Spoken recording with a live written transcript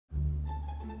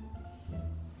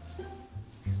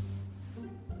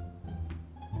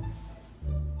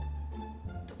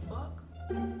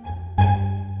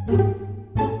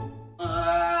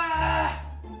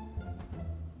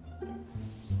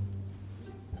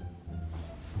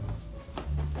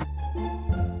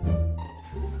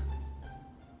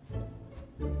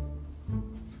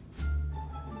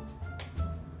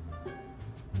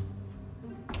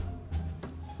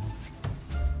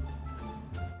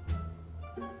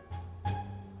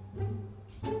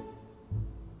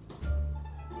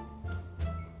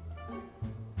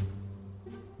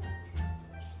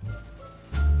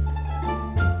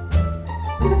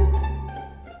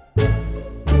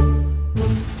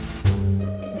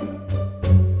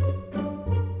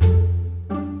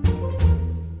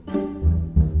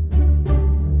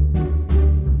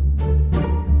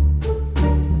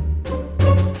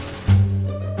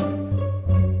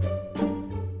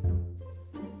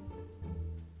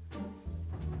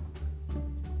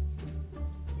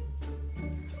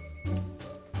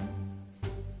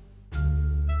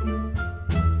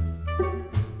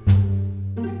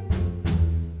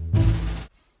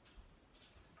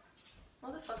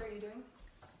you doing?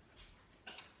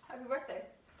 Happy birthday.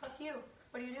 Fuck you.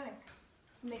 What are you doing?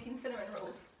 Making cinnamon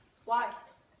rolls. Why?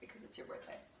 Because it's your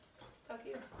birthday. Fuck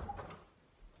you.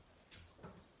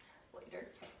 Later.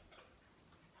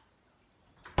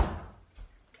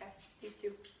 Okay, these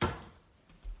two.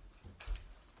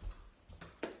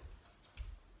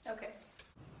 Okay.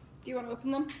 Do you want to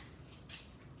open them?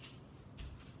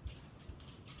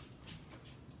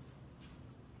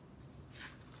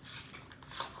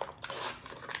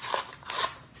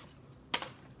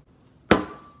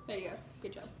 There you go.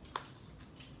 Good job.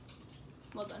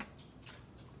 Well done.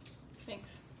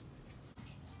 Thanks.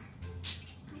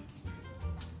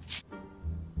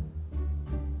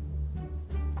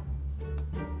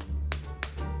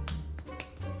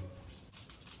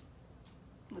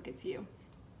 Look, it's you.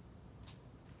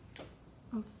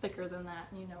 I'm thicker than that,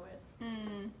 and you know it.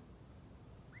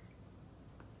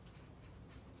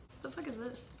 What the fuck is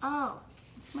this? Oh,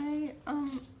 It's my,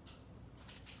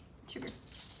 sugar.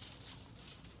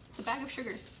 It's a bag of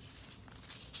sugar.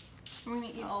 I'm gonna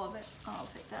eat all of it. oh, I'll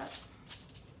take that.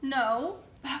 No,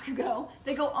 Bakugo.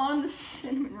 They go on the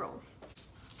cinnamon rolls.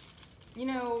 You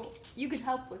know, you could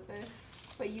help with this,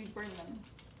 but you'd burn them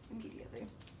immediately.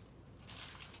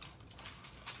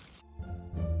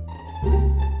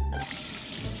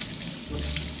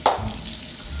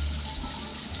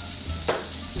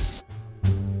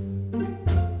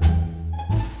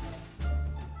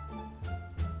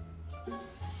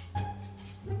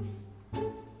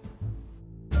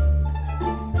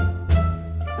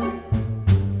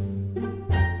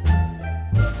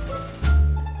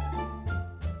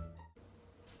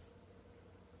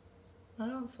 I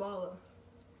don't swallow,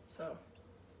 so.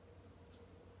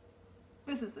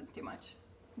 This isn't too much.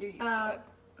 You're used to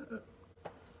it.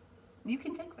 You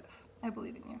can take this. I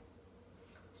believe in you.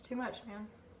 It's too much, man.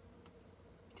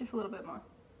 Just a little bit more.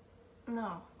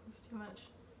 No, it's too much.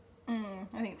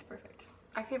 I think it's perfect.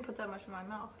 I can't put that much in my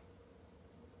mouth.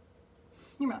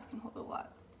 Your mouth can hold a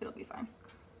lot. It'll be fine.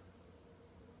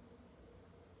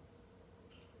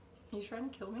 Are you trying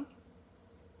to kill me?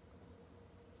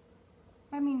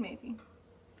 I mean, maybe.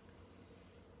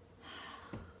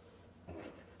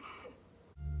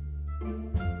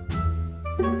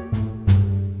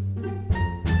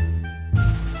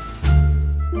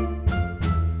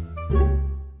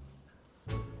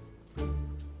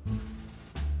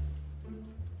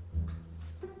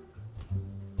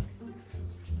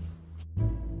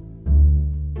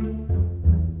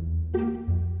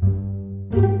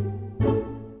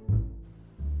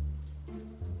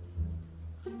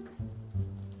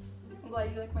 I'm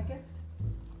glad you like my gift.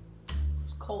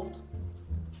 It's cold.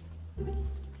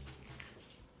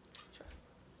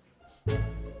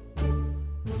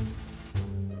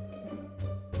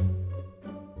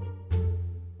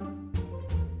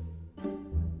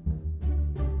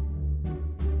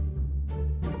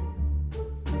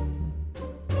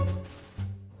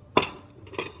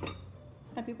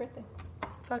 Happy birthday.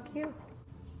 Fuck you.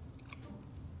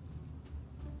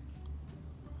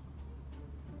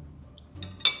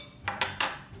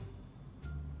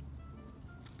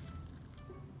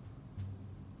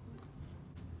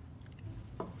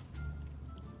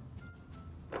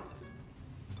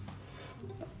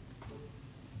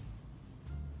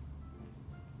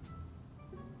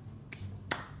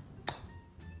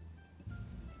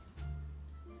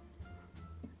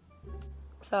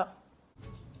 So.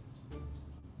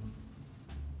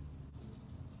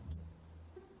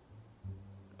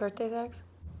 Birthday sex?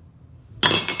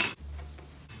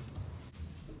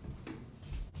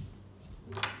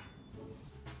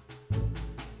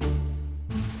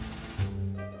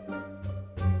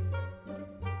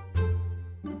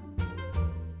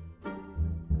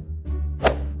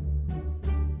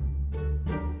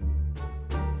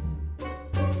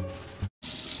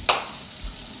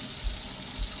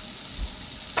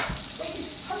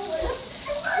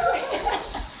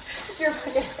 You're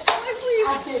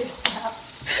please.